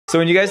So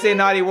when you guys say a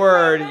naughty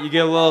word, you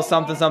get a little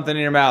something something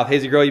in your mouth.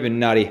 Hazy girl, you've been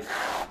naughty.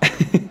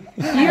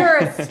 You're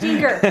a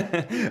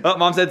stinker. Oh,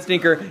 mom said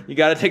stinker. You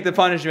gotta take the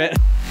punishment.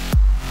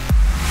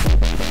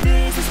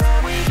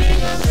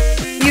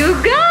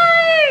 You guys!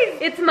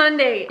 It's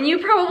Monday. And you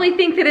probably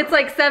think that it's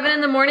like 7 in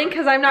the morning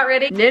because I'm not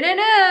ready. No, no,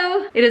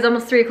 no. It is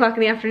almost 3 o'clock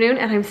in the afternoon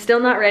and I'm still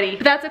not ready.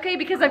 But that's okay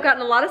because I've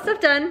gotten a lot of stuff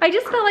done. I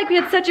just felt like we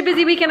had such a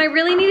busy weekend. I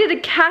really needed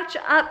to catch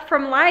up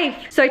from life.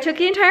 So I took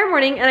the entire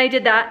morning and I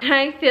did that. And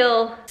I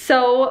feel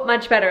so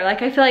much better.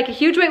 Like I feel like a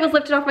huge weight was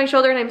lifted off my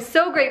shoulder and I'm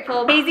so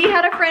grateful. Daisy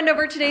had a friend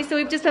over today, so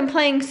we've just been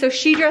playing. So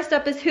she dressed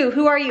up as who?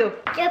 Who are you?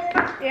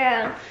 Yep.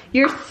 Yeah.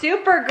 You're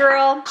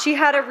Supergirl. She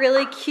had a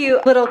really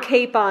cute little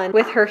cape on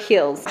with her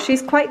heels.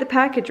 She's quite the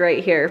package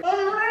right here. And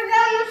where's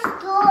our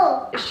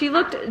school? She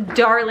looked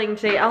darling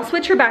today. I'll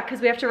switch her back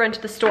because we have to run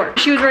to the store.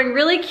 She was wearing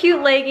really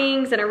cute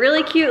leggings and a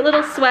really cute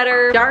little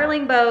sweater,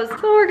 darling bows.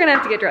 So we're gonna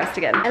have to get dressed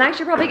again. And I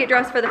should probably get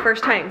dressed for the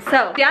first time.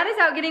 So Dad is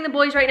out getting the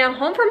boys right now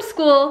home from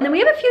school. And then we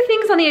have a few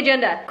things on the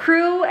agenda.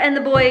 Crew and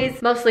the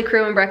boys, mostly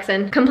Crew and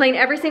Brexon, complain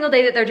every single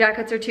day that their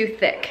jackets are too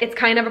thick. It's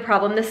kind of a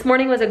problem. This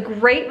morning was a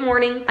great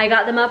morning. I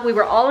got them up. We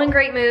were all in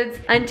great moods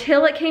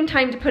until it came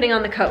time to putting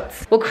on the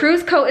coats. Well,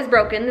 Crew's coat is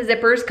broken. The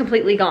zipper's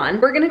completely gone.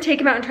 We're gonna take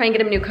him out and try and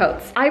get him new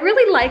coats. I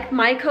really like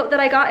my coat that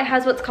I got. It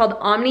has what's called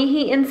Omni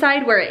Heat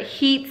inside, where it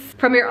heats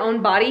from your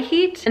own body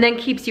heat and then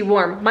keeps you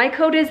warm. My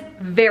coat is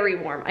very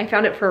warm. I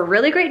found it for a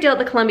really great deal at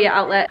the Columbia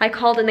outlet. I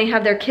called and they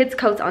have their kids'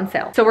 coats on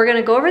sale. So we're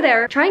gonna go over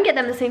there, try and get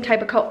them the same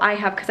type of coat I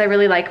have because I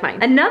really like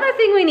mine. Another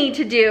thing we need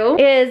to do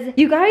is,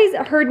 you guys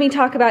heard me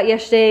talk about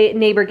yesterday,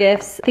 neighbor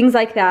gifts, things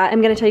like that.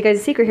 I'm gonna tell you guys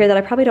a secret here that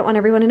I probably don't want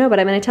everyone to know, but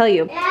I'm gonna tell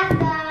you.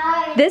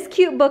 This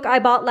cute book I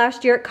bought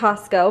last year at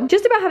Costco,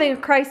 just about having a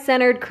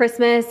Christ-centered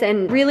Christmas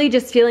and really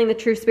just feeling the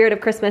true spirit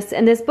of Christmas.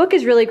 And this book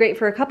is really great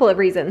for a couple of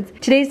reasons.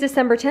 Today's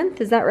December 10th,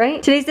 is that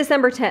right? Today's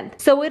December 10th.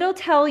 So it'll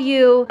tell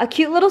you a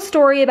cute little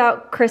story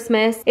about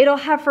Christmas. It'll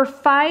have for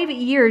 5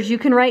 years, you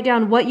can write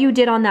down what you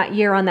did on that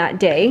year on that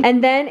day.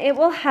 And then it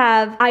will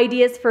have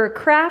ideas for a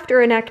craft or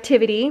an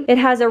activity. It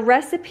has a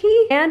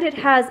recipe and it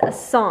has a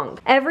song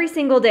every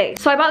single day.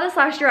 So I bought this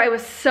last year. I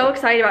was so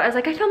excited about it. I was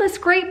like, I found this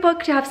great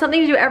book to have something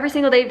to do every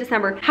single day of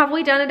December. Have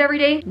we done it every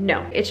day?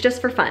 No, it's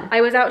just for fun. I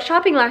was out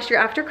shopping last year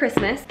after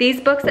Christmas. These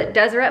books at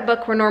Deseret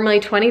Book were normally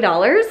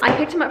 $20. I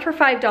picked them up for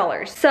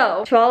 $5.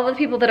 So to all of the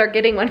people that are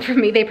getting one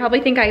from me, they probably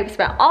think I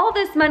spent all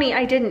this money.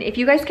 I didn't. If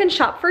you guys can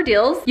shop for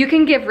deals, you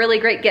can give really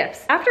great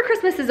gifts. After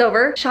Christmas is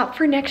over, shop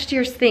for next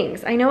year's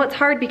things. I know it's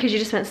hard because you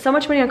just spent so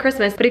much money on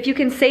Christmas, but if you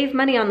can save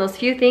money on those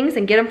few things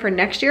and get them for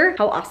next year,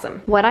 how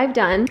awesome. What I've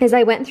done is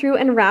I went through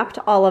and wrapped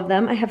all of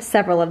them. I have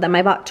several of them.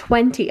 I bought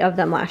 20 of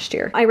them last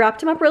year. I wrapped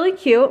them up really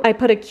cute. I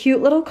put a cute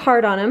little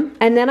card on them,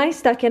 and then I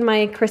stuck in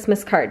my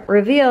Christmas card.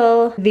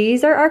 Reveal,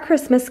 these are our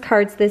Christmas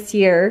cards this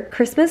year.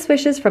 Christmas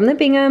wishes from the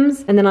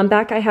Binghams. And then on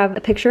back I have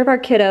a picture of our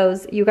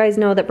kiddos. You guys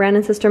know that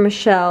Brandon's sister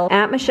Michelle,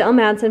 at Michelle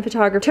Madsen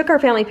Photography, took our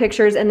family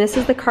pictures, and this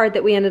is the card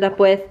that we ended up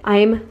with.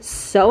 I'm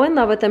so in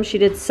love with them. She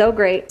did so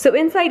great. So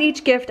inside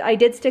each gift, I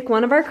did stick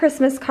one of our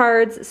Christmas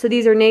cards. So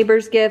these are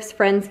neighbors' gifts,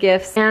 friends'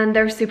 gifts, and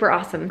they're super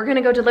awesome. We're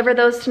gonna go deliver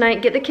those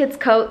tonight, get the kids'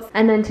 coats,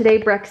 and then today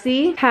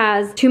Brexy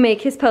has to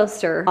make his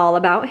poster all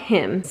about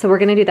him. So we're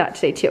gonna do that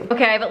today too.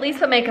 Okay, I've at least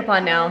put makeup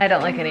on now. I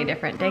don't look any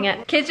different, dang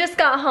it. Kids just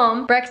got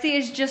home. Brexy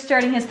is just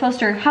starting his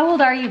poster. How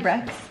old are you,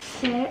 Brex?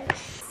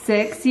 6.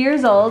 6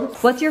 years old.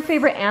 What's your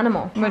favorite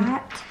animal?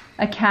 Cat.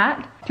 A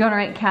cat? Do you wanna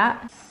write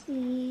cat?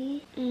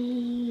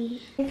 C-E.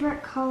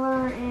 Favorite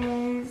color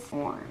is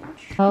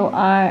orange.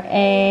 O-R-A-N-G-E.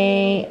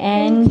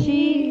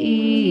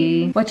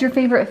 What's your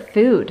favorite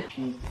food?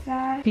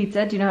 Pizza.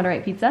 Pizza. Do you know how to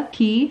write pizza?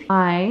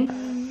 P-I.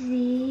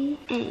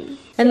 Z-A.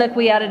 And look,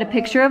 we added a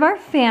picture of our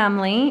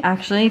family.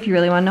 Actually, if you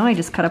really want to know, I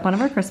just cut up one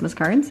of our Christmas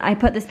cards. I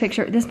put this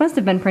picture, this must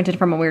have been printed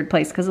from a weird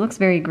place because it looks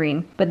very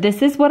green. But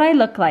this is what I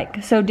look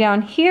like. So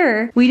down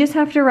here, we just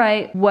have to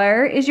write,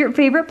 where is your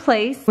favorite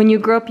place? When you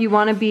grow up, you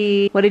want to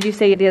be, what did you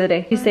say the other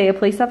day? You say a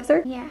police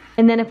officer? Yeah.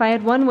 And then if I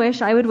had one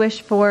wish, I would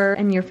wish for,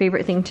 and your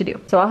favorite thing to do.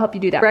 So I'll help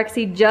you do that.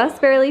 Brexy just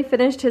barely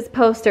finished his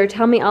poster.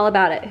 Tell me all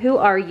about it. Who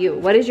are you?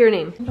 What is your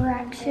name?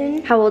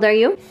 Brexon. How old are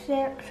you?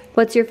 6.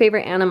 What's your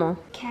favorite animal?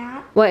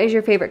 Cat. What is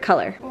your favorite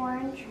color?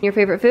 Orange. Your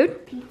favorite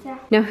food? Pizza.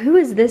 Now who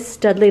is this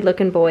studly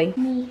looking boy?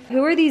 Me.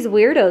 Who are these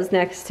weirdos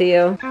next to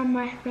you?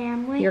 My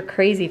family. Your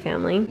crazy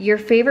family. Your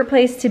favorite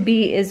place to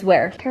be is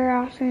where?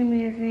 Curiosity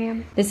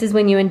Museum. This is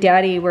when you and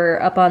Daddy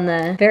were up on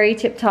the very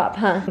tip top,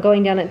 huh?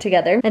 Going down it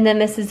together. And then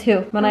this is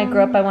who? When I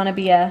grow up, I want to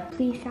be a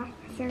Police officer.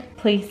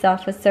 Police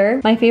officer.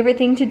 My favorite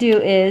thing to do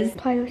is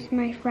Play with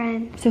my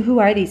friends. So who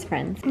are these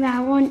friends? That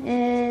one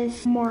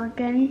is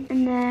Morgan.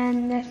 And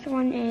then this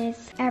one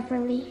is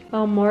Everly.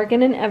 Oh,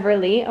 Morgan and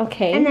Everly.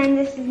 Okay. And then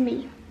this is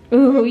me.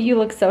 Ooh, you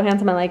look so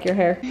handsome. I like your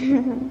hair.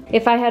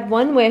 If I had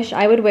one wish,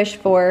 I would wish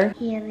for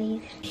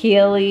Heelys.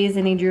 Heelys,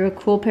 and he drew a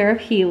cool pair of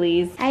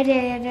Heelys. I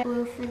did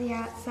blue for the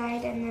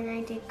outside, and then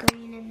I did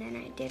green, and then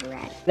I did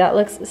red. That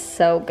looks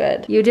so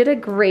good. You did a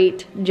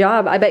great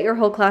job. I bet your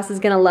whole class is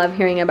gonna love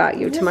hearing about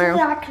you tomorrow.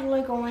 This is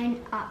actually going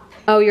up.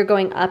 Oh, you're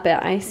going up it,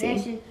 I see.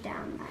 This is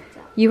down, that's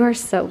up. You are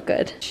so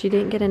good. She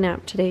didn't get a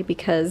nap today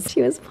because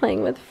she was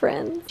playing with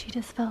friends. She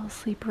just fell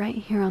asleep right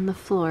here on the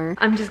floor.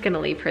 I'm just gonna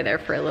leave her there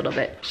for a little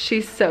bit.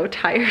 She's so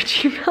tired.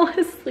 She fell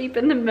asleep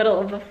in the middle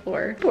of the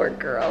floor. Poor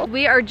girl.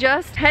 We are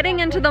just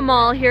heading into the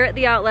mall here at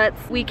the outlets.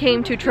 We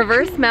came to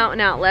Traverse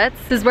Mountain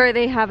Outlets. This is where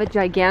they have a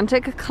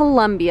gigantic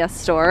Columbia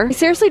store. I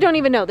seriously don't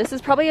even know. This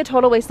is probably a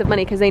total waste of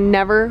money because they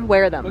never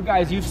wear them. But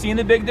guys, you've seen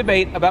the big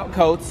debate about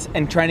coats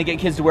and trying to get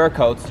kids to wear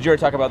coats. Did you already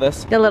talk about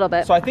this? A little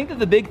bit. So I think that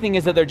the big thing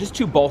is that they're just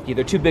too bulky.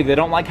 They're too big. They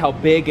don't like how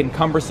big and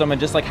cumbersome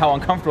and just like how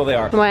uncomfortable they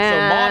are. Wow. So mom,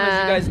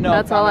 as you guys know,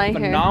 That's all found I a hear.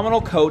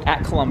 phenomenal coat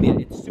at Columbia.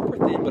 It's super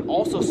thin, but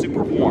also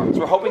super warm. So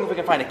we're hoping if we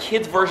can find a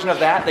kid's version of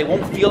that, they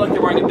won't feel like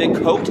they're wearing a big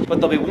coat,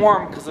 but they'll be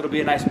warm because it'll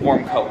be a nice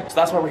warm coat. So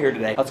that's why we're here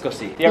today. Let's go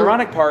see. The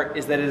ironic part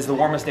is that it is the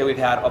warmest day we've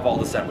had of all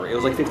December. It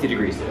was like 50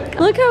 degrees today.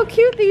 Look how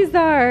cute these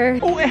are.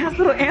 Oh, it has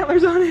little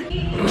antlers on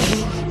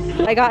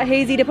it. I got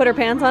Hazy to put her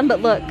pants on,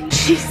 but look,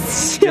 she's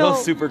still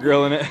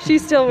Supergirl in it.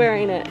 She's still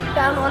wearing it.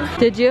 Found one.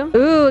 Did you?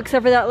 Ooh,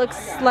 except for that looks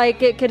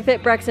like it could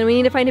fit Brexton. We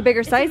need to find a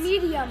bigger size.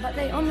 Medium, but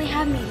they only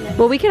have medium.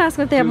 Well, we can ask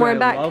them if they have more in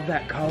back. I love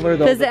that color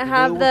though. Does it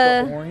have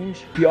the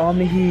orange? The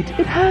Omni Heat.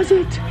 It has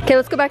it. Okay,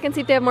 let's go back and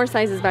see if they have more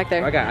sizes back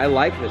there. Okay, I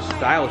like this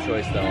style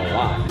choice though a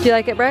lot. Do you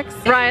like it, Brex?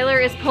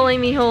 Ryler is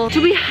pulling me whole.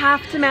 Do we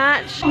have to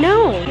match?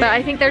 No. But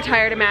I think they're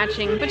tired of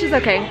matching, which is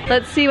okay.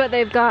 Let's see what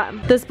they've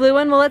got. This blue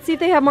one, well, let's see if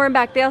they have more in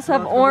back. They also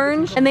have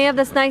orange, and they have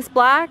this nice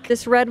black.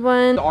 This red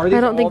one, Are these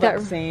I don't think all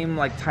that same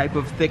like type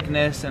of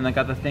thickness and I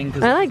got the thing?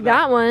 I like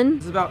that one.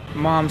 This is about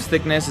mom's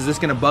thickness. Is this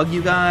gonna bug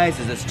you guys?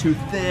 Is this too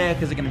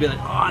thick? Is it gonna be like,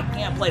 oh, I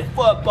can't play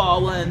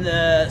football in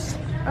this?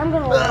 I'm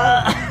gonna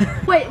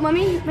wait, let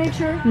me make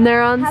sure. And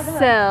they're on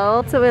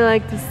sale, so we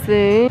like to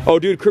see. Oh,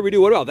 dude, Kirby,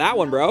 what about that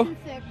one, bro? Too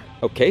thick.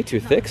 Okay, too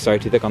thick. Sorry,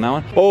 too thick on that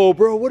one. Oh,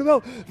 bro, what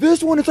about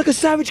this one? It's like a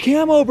Savage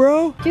Camo,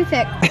 bro. Too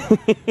thick.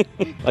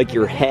 Like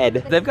your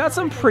head. They've got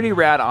some pretty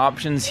rad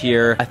options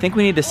here. I think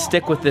we need to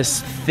stick with this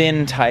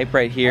thin type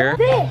right here.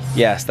 This.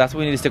 Yes, that's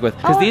what we need to stick with.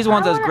 Because these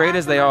ones, as great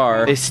as they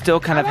are, they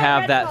still kind of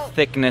have that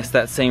thickness,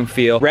 that same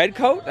feel. Red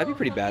coat? That'd be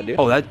pretty bad, dude.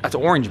 Oh, that's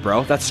orange,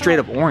 bro. That's straight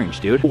up orange,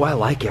 dude. Oh, I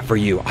like it for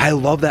you. I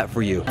love that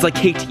for you. It's like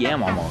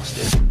KTM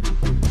almost, dude.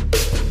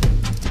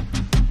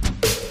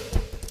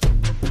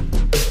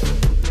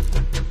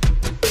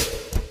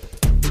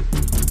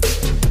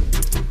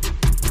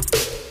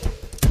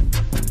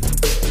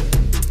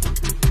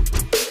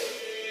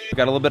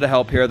 Got a little bit of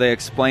help here. They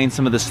explain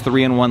some of this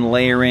 3-in-1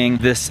 layering,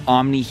 this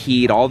Omni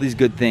Heat, all these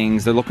good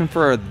things. They're looking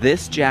for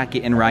this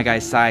jacket in Ry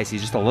Guy's size.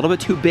 He's just a little bit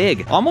too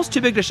big. Almost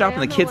too big to shop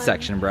in the kids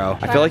section, bro.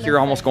 I feel like you're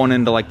almost going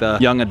into like the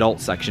young adult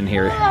section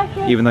here,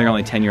 even though you're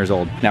only 10 years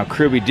old. Now,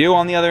 Kruby Doo,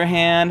 on the other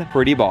hand,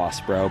 pretty boss,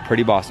 bro.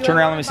 Pretty boss. Turn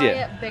around, let me see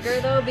it.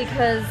 Bigger though,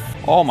 because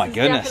oh my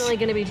goodness. definitely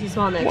gonna be too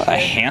small next What a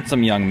year.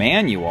 handsome young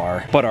man you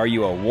are. But are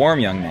you a warm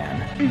young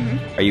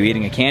man? Are you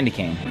eating a candy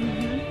cane?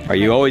 Are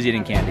you always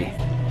eating candy?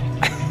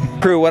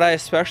 Crew, what I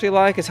especially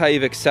like is how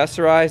you've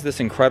accessorized this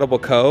incredible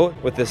coat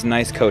with this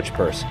nice Coach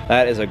purse.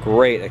 That is a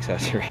great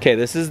accessory. Okay,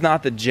 this is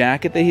not the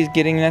jacket that he's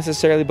getting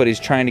necessarily, but he's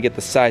trying to get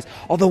the size.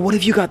 Although, what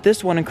if you got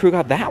this one and Crew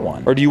got that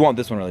one? Or do you want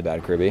this one really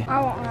bad, Kruby?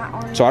 I want that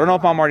one. So I don't know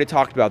if Mom already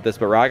talked about this,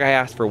 but Raga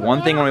asked for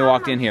one thing when we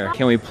walked in here.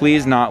 Can we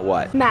please not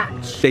what?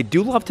 Match. They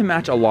do love to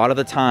match a lot of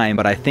the time,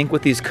 but I think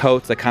with these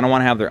coats, they kind of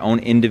want to have their own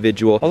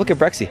individual. Oh, look at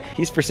Brexy.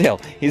 He's for sale.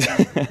 He's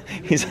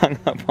he's hung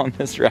up on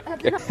this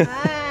rack.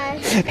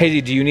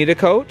 Hazy, do you need a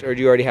coat or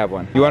do you already have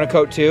one? You want a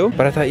coat too?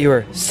 But I thought you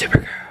were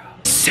Supergirl.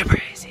 Super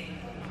Hazy.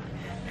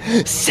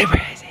 Super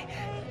Hazy.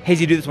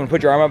 Hazy, do this one.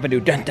 Put your arm up and do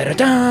dun da da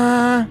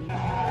da.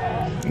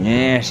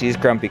 Yeah, she's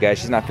grumpy, guys.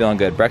 She's not feeling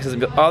good. Brex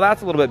doesn't feel. Oh,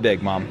 that's a little bit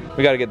big, Mom.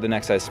 We got to get the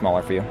next size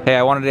smaller for you. Hey,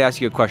 I wanted to ask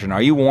you a question.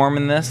 Are you warm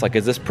in this? Like,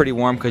 is this pretty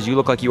warm? Because you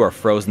look like you are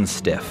frozen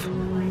stiff.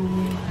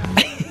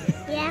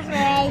 Yeah,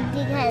 right,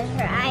 because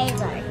her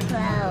eyes are closed.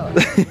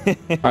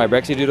 All right,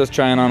 Brexy Doodle's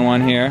trying on one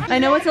here. I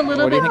know it's a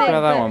little What do bit you think big,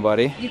 about that but one,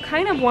 buddy? you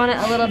kind of want it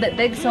a little bit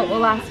big so it will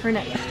last for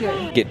next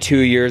year. Get 2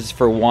 years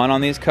for one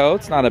on these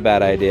coats. Not a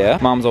bad idea.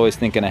 Mom's always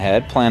thinking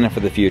ahead, planning for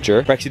the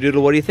future. Brexy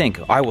Doodle, what do you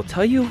think? I will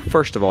tell you,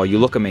 first of all, you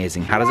look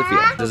amazing. How does it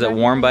feel? Is it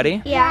warm,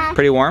 buddy? Yeah.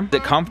 Pretty warm? Is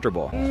it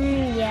comfortable?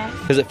 Yes.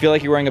 Does it feel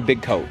like you're wearing a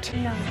big coat?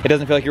 No. It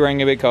doesn't feel like you're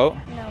wearing a big coat?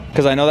 No.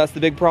 Because I know that's the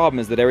big problem,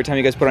 is that every time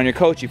you guys put on your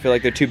coats, you feel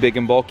like they're too big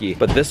and bulky.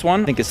 But this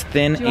one, I think, is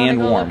thin Do you want and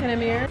to go warm. look in a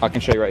mirror? I can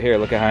show you right here.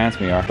 Look at how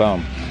handsome you are.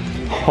 Boom.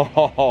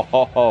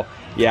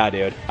 Yeah,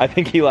 dude. I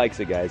think he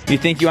likes it, guys. You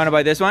think you want to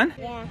buy this one?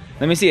 Yeah.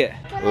 Let me see it.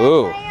 Can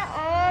Ooh. I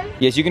try it on?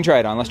 Yes, you can try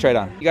it on. Let's try it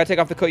on. You gotta take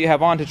off the coat you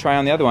have on to try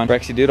on the other one.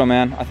 Brexy Doodle,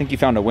 man. I think you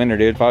found a winner,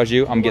 dude. If I was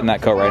you, I'm getting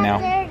that coat right now.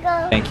 There you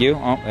go. Thank you.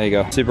 Oh, there you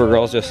go.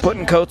 Supergirl's just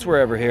putting coats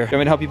wherever here. Do you want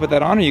me to help you put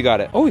that on or you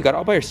got it? Oh, you got it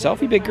all by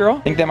yourself, you big girl?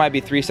 I think that might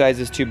be 3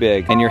 sizes too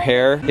big. And your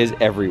hair is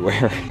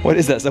everywhere. What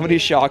is that? Somebody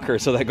shock her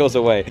so that goes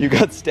away. You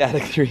got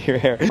static through your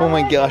hair. Oh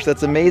my gosh,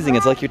 that's amazing.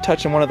 It's like you're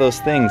touching one of those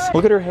things.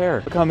 Look at her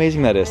hair. Look how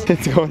amazing that is.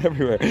 It's going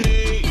everywhere.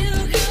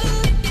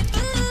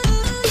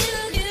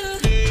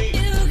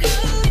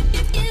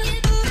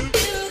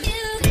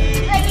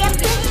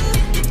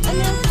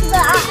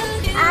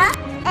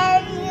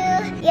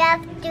 You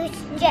have to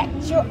get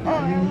your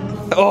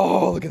arm.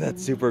 Oh, look at that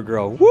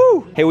Supergirl.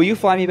 Woo! Hey, will you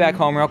fly me back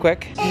home real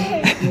quick?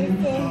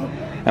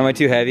 Am I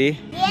too heavy?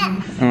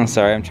 Yes. Oh,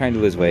 sorry, I'm trying to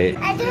lose weight.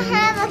 I don't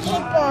have a cape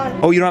on.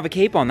 Oh, you don't have a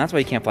cape on. That's why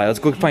you can't fly. Let's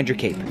go find your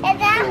cape. It's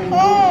at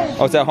home.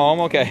 Oh, it's at home?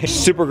 Okay.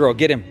 Supergirl,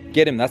 get him.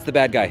 Get him. That's the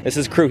bad guy. This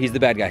is Crew. He's the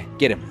bad guy.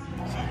 Get him.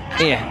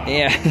 Yeah,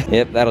 yeah.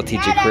 Yep, that'll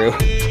teach you, Crew.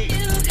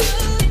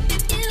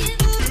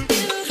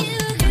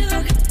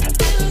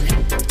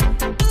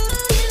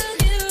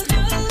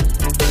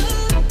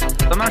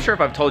 I'm not sure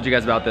if I've told you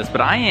guys about this, but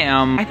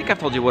I think I've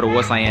told you what a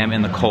wuss I am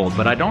in the cold,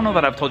 but I don't know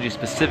that I've told you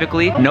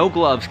specifically. No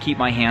gloves keep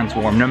my hands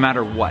warm no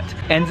matter what.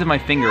 Ends of my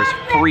fingers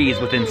freeze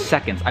within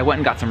seconds. I went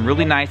and got some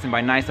really nice, and by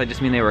nice I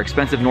just mean they were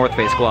expensive North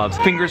Face gloves.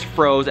 Fingers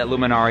froze at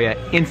Luminaria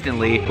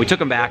instantly. We took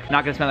them back.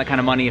 Not gonna spend that kind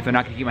of money if they're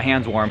not gonna keep my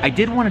hands warm. I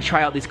did want to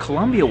try out these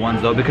Columbia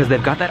ones though, because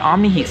they've got that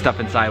Omni Heat stuff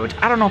inside, which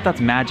I don't know if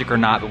that's magic or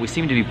not, but we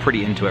seem to be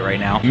pretty into it right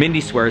now.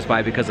 Mindy swears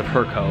by because of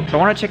her coat. So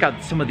I want to check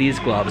out some of these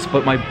gloves,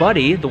 but my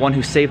buddy, the one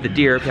who saved the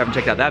deer, if you haven't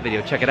checked out that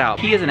video, check it out.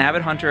 He is an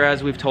avid hunter,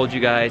 as we've told you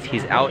guys.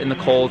 He's out in the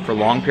cold for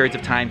long periods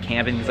of time,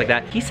 camping, things like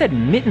that. He said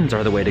mittens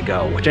are the way to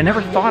go, which I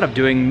never thought of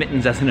doing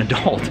mittens as an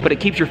adult, but it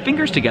keeps your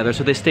fingers together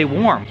so they stay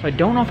warm. So I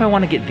don't know if I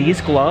want to get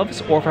these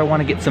gloves or if I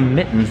want to get some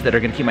mittens that are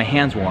going to keep my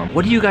hands warm.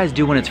 What do you guys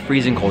do when it's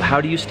freezing cold? How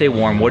do you stay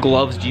warm? What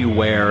gloves do you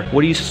wear?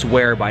 What do you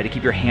swear by to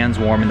keep your hands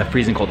warm in the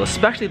freezing cold?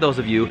 Especially those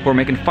of you who are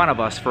making fun of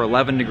us for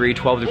 11 degree,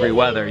 12 degree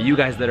weather. You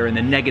guys that are in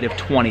the negative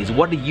 20s,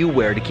 what do you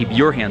wear to keep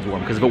your hands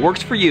warm? Because if it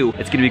works for you,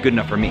 it's going to be good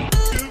enough for me.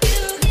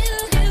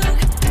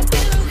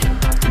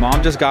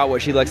 Mom just got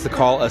what she likes to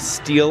call a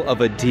steal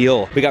of a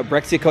deal. We got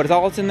Brexy coat. Is that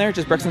all that's in there?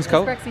 Just Brexton's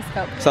coat? Brexy's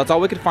coat. So that's all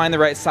we could find, the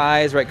right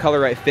size, right color,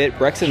 right fit.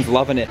 Brexton's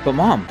loving it. But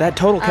Mom, that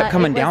total kept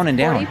coming down and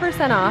down.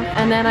 40% off,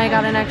 and then I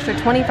got an extra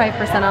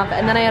 25% off,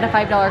 and then I had a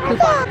 $5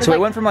 coupon. So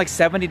it went from like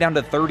 70 down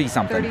to 30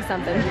 something. 30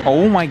 something.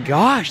 Oh my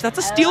gosh, that's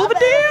a steal of a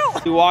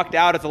deal. We walked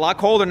out, it's a lot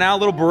colder now, a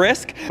little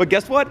brisk. But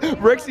guess what?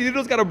 Brexy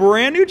Doodle's got a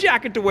brand new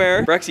jacket to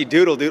wear. Brexy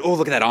Doodle, dude. Oh,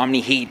 look at that Omni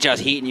Heat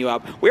just heating you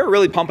up. We're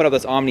really pumping up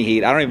this Omni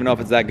Heat. I don't even know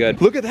if it's that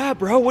good. Look at that,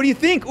 bro. What do you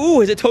think?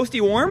 Ooh, is it toasty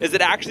warm? Is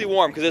it actually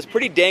warm? Because it's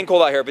pretty dang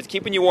cold out here. If it's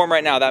keeping you warm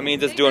right now, that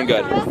means it's doing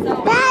good. Dad,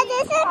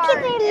 this is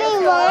keeping me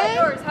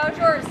warm. How's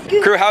yours?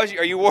 Crew,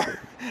 are you warm?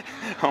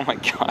 Oh my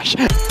gosh.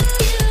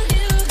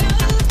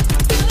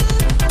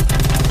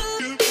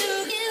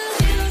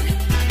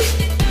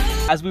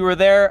 As we were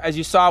there, as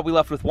you saw, we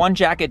left with one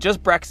jacket,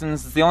 just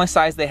Brexton's. It's the only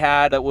size they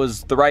had that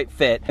was the right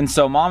fit. And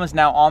so Mom is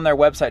now on their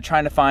website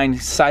trying to find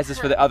sizes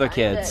for the other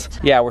kids.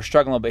 Yeah, we're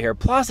struggling a little bit here.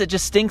 Plus, it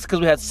just stinks because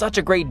we had such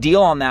a great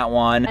deal on that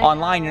one.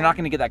 Online, you're not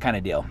gonna get that kind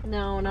of deal.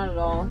 No, not at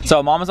all.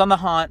 So Mom is on the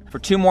hunt for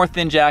 2 more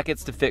thin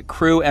jackets to fit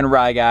Crew and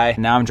Rye Guy.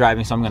 Now I'm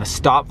driving, so I'm gonna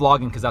stop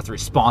vlogging because that's a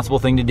responsible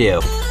thing to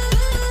do.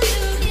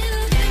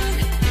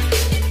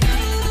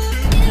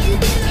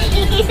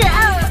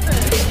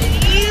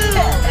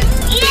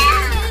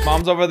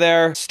 Mom's over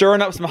there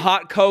stirring up some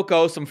hot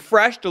cocoa, some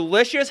fresh,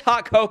 delicious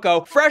hot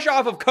cocoa, fresh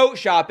off of coat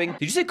shopping.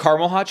 Did you say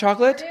caramel hot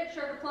chocolate?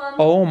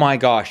 Oh my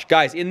gosh.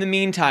 Guys, in the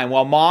meantime,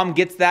 while Mom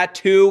gets that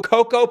to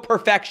cocoa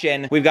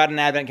perfection, we've got an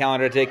advent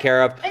calendar to take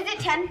care of. Is it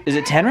 10? Is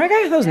it 10 right,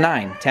 guys? That was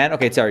 9. 10?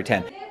 Okay, sorry,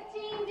 10.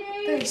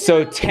 15 days.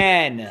 So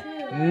 10,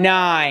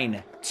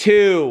 9,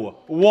 2,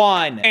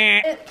 1.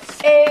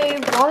 It's a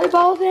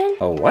volleyball thing.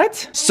 Oh,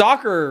 what?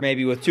 Soccer,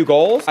 maybe with 2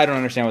 goals? I don't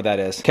understand what that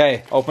is.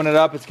 Okay, open it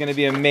up. It's gonna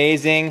be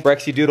amazing.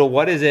 Brexy Doodle,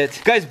 what is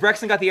it? Guys,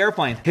 Brexton got the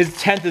airplane. His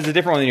 10th is a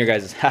different one than your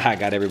guys's. Haha,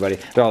 got everybody.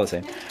 They're all the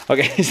same.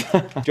 Okay, so,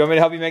 do you want me to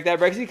help you make that,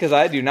 Brexy? Because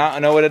I do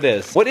not know what it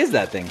is. What is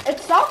that thing?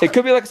 It's soccer. It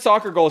could be like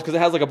soccer goals because it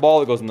has like a ball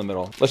that goes in the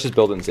middle. Let's just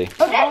build it and see.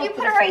 Oh, Dad, you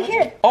put it right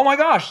here. Oh my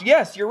gosh,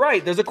 yes, you're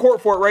right. There's a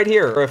court for it right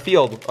here, or a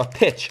field, a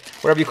pitch,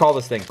 whatever you call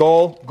this thing.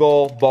 Goal,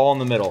 goal, ball in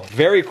the middle.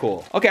 Very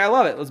cool. Okay, I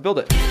love it. Let's build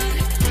it.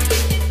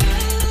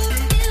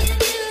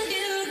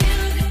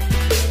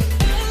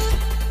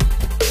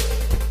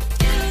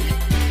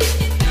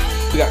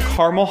 We got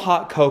caramel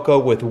hot cocoa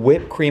with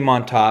whipped cream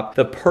on top.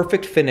 The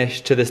perfect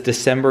finish to this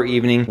December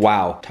evening.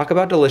 Wow. Talk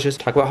about delicious.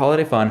 Talk about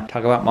holiday fun.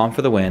 Talk about Mom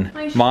for the win.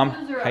 Mom,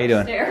 how you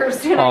doing?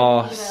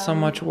 Oh, so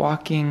much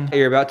walking.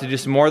 You're about to do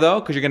some more though,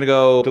 because you're gonna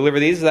go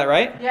deliver these. Is that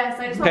right? Yes,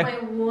 I just want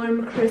my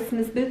warm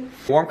Christmas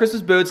boots. Warm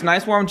Christmas boots,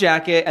 nice warm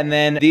jacket, and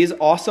then these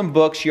awesome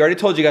books. She already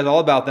told you guys all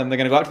about them. They're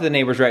gonna go out to the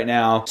neighbors right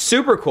now.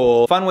 Super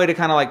cool. Fun way to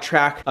kind of like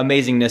track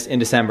amazingness in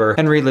December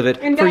and relive it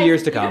for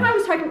years to come. You know how I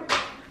was talking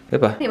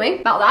Goodbye.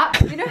 Anyway, about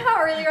that. You know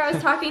how earlier I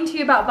was talking to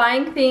you about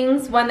buying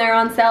things when they're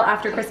on sale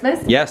after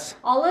Christmas? Yes.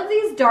 All of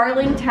these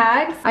darling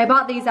tags, I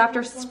bought these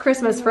after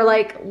Christmas for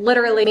like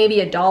literally maybe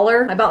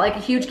 $1. I bought like a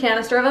huge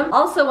canister of them.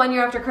 Also 1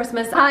 year after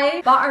Christmas,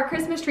 I bought our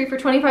Christmas tree for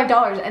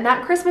 $25 and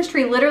that Christmas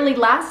tree literally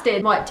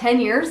lasted, what,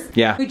 10 years?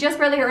 Yeah. We just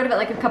barely heard of it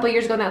like a couple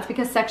years ago and that's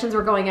because sections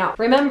were going out.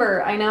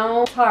 Remember, I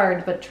know it's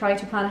hard, but try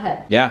to plan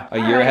ahead. Yeah, a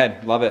year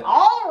ahead. Love it.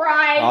 All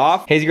right.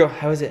 Off. Hazy girl,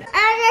 how is it?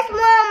 I just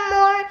want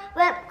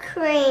more whipped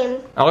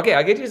cream. Okay,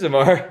 I'll get you some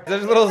more.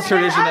 There's a little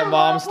tradition that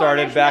Mom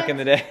started back in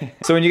the day.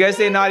 So when you guys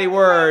say a naughty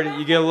word,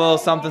 you get a little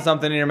something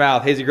something in your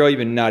mouth. Hazy girl, you've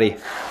been naughty.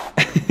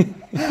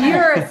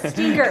 You're a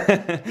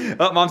stinker.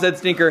 Oh, Mom said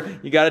stinker.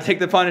 You gotta take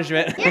the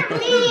punishment. You're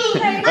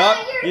mean.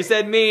 Oh, you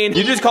said mean.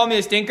 You just called me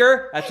a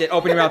stinker? That's it.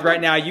 Open your mouth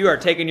right now. You are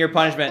taking your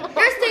punishment.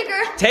 You're a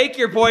stinker. Take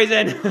your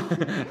poison.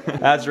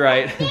 That's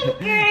right.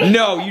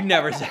 No, you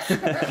never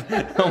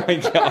said. Oh my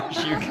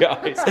gosh, you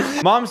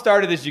guys. Mom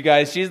started this, you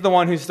guys. She's the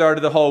one who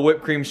started the whole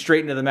whipped cream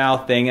straight into the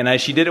mouth thing,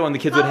 and she did it when the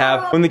kids would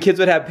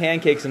have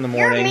pancakes in the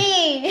morning. You're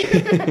mean.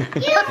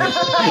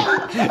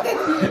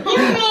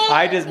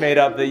 I just made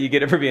up that you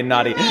get it for being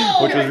naughty,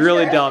 which was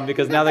really dumb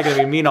because now they're gonna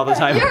be mean all the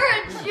time. You're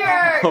a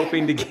jerk.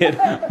 Hoping to get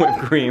whipped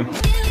cream.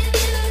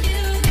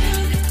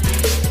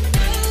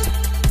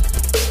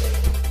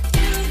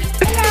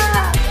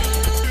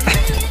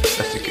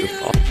 That's a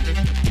goofball.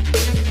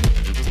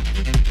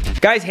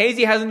 Guys,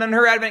 Hazy hasn't done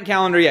her advent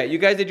calendar yet. You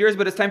guys did yours,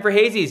 but it's time for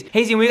Hazy's.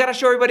 Hazy, we gotta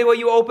show everybody what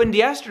you opened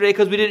yesterday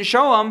because we didn't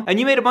show them, and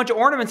you made a bunch of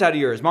ornaments out of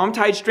yours. Mom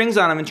tied strings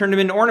on them and turned them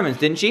into ornaments,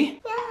 didn't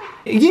she?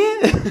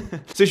 Yeah.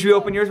 So should we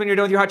open yours when you're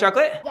done with your hot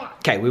chocolate? Yeah.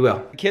 Okay, we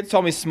will. The kids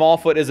told me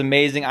Smallfoot is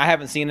amazing. I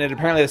haven't seen it.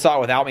 Apparently they saw it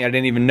without me. I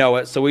didn't even know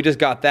it. So we just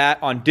got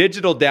that on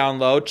digital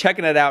download.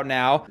 Checking it out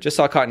now. Just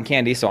saw Cotton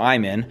Candy, so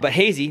I'm in. But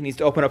Hazy needs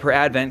to open up her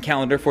advent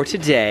calendar for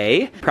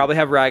today. Probably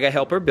have Raga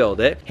help her build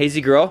it.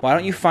 Hazy girl, why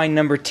don't you find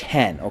number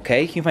 10,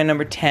 okay? Can you find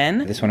number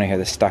 10? This one right here,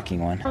 the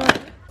stocking one.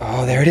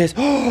 Oh, there it is.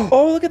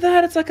 Oh, look at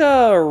that. It's like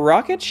a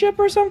rocket ship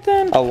or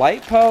something. A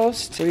light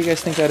post. What do you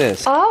guys think that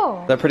is?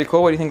 Oh. Is that pretty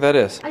cool? What do you think that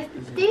is? I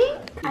think,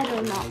 I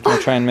don't know. Can I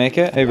try and make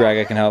it? Maybe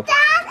Raga can help.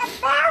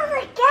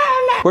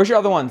 Where's your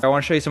other ones? I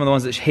want to show you some of the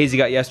ones that Hazy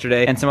got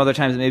yesterday and some other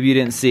times that maybe you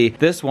didn't see.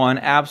 This one,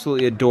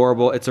 absolutely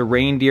adorable. It's a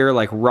reindeer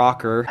like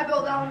rocker. I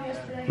built that one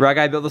yesterday.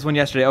 Raga, I built this one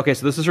yesterday. Okay,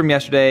 so this is from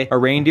yesterday. A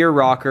reindeer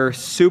rocker,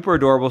 super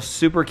adorable,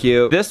 super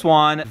cute. This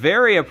one,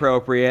 very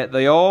appropriate.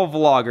 The old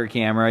vlogger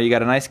camera. You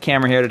got a nice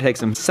camera here to take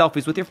some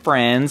selfies with your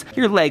friends,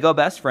 your Lego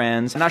best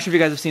friends. I'm not sure if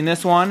you guys have seen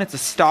this one. It's a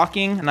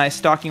stocking, a nice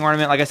stocking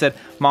ornament. Like I said,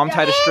 Mom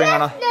tied a string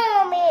on a...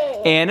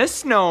 And a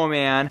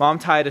snowman. Mom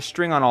tied a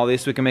string on all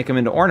these so we can make them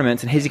into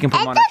ornaments, and Hazy can put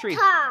them on a tree.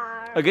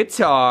 A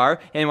guitar.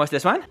 And what's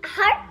this one? A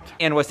heart.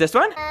 And what's this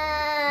one?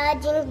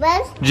 Jingle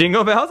bells.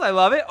 Jingle bells, I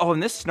love it. Oh,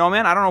 and this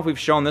snowman, I don't know if we've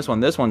shown this one.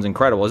 This one's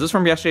incredible. Is this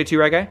from yesterday too,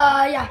 Ragai?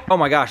 Yeah. Oh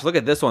my gosh, look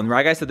at this one.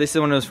 Ragai said this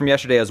one was from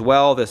yesterday as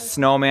well, this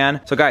snowman.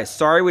 So guys,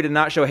 sorry we did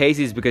not show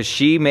Hazy's because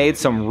she made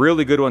some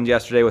really good ones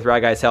yesterday with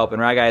Ragai's help,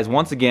 and Ragai is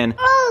once again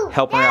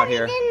helping her out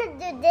here. Didn't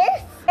do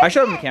this. I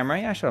showed him the camera.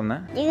 Yeah, I showed him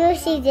that. Do you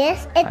see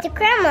this? It's a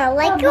camera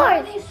like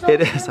yours.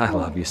 It is. I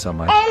love you so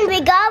much. And we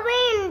got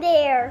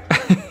reindeer.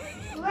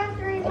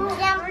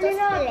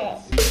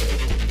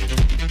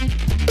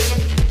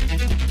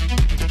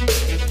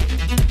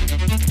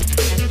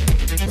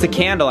 It's a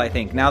candle, I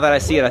think. Now that I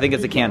see it, I think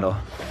it's a candle.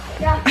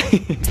 Yeah.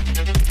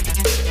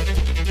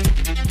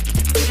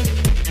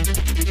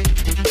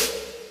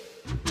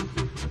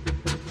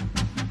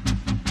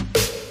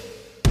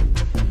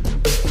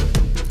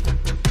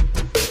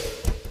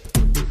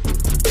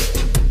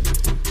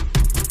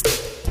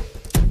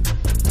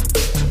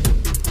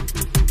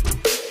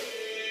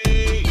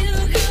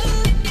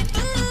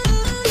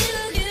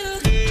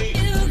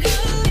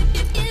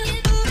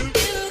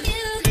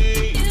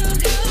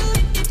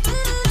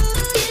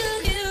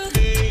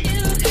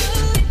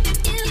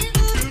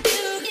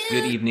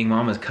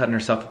 Mom is cutting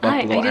herself up a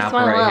little I just apple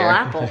want a right little here.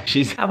 apple.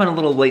 She's having a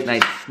little late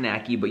night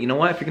snacky, but you know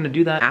what? If you're gonna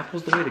do that,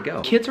 apple's the way to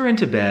go. Kids are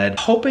into bed,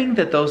 hoping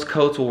that those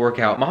coats will work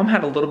out. Mom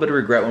had a little bit of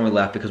regret when we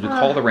left because we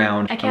called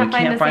around and we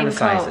can't find the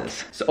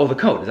sizes. So, oh, the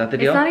coat, is that the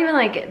deal? It's not even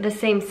like the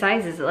same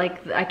sizes.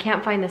 Like, I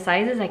can't find the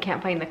sizes, I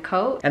can't find the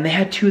coat. And they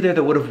had two there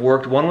that would have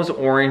worked. One was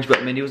orange,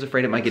 but Mindy was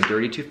afraid it might get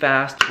dirty too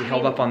fast. We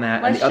held up on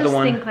that. And the other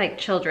one, let's just think like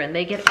children.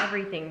 They get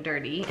everything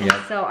dirty. And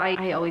so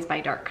I always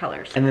buy dark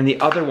colors. And then the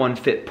other one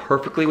fit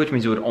perfectly, which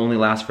means it would only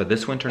last for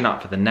this winter,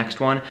 not for the next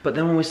one. But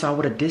then when we saw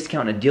what a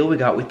discount and a deal we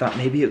got, we thought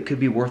maybe it could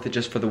be worth it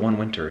just for the one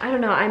winter. I don't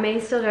know. I may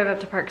still drive up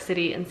to Park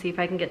City and see if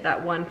I can get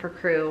that one for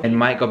crew. And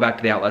might go back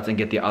to the outlets and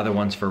get the other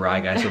ones for Rye,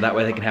 guys, so that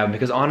way they can have them.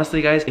 Because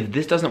honestly, guys, if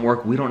this doesn't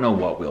work, we don't know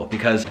what will.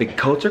 Because the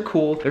coats are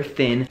cool, they're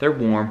thin, they're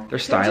warm, they're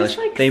stylish, they're just,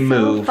 like, they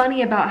move. So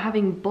funny about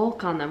having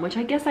bulk on them, which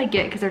I guess I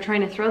get because they're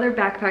trying to throw their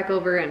backpack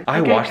over and.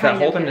 I watched that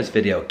whole this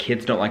video.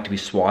 Kids don't like to be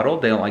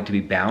swaddled, they don't like to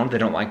be bound, they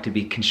don't like to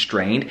be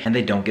constrained, and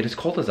they don't get as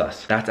cold as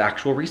us. That's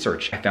actual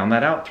research. I found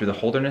that out through the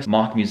Holderness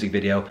mock music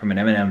video from an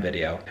M&M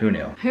video. Who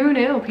knew? Who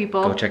knew,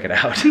 people? Go check it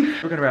out.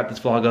 We're gonna wrap this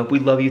vlog up. We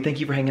love you. Thank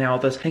you for hanging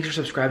out with us. Thanks for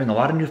subscribing. A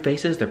lot of new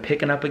faces. They're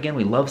picking up again.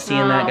 We love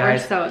seeing that,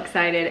 guys. We're so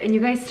excited. And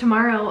you guys,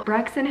 tomorrow,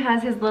 Brexton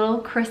has his little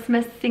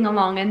Christmas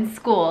sing-along in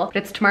school.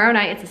 But it's tomorrow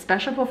night. It's a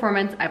special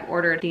performance. I've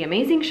ordered the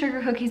amazing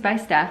sugar cookies by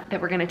Steph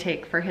that we're gonna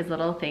take for his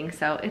little thing.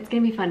 So it's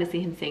gonna be fun to see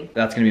him sing.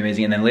 That's gonna be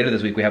amazing. And then later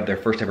this week, we have their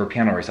first ever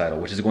piano recital,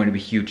 which is going to be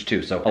huge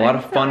too. So a lot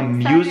of fun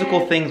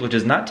musical things, which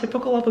is not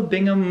typical of a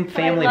Bingham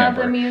family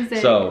member. I love the music.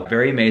 So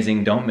very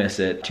amazing. Don't miss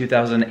it.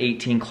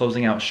 2018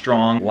 closing out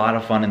strong. A lot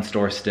of fun in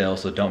store still.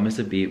 So don't miss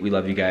a beat. We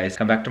love you guys.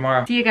 Come back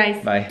tomorrow. See you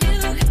guys. Bye.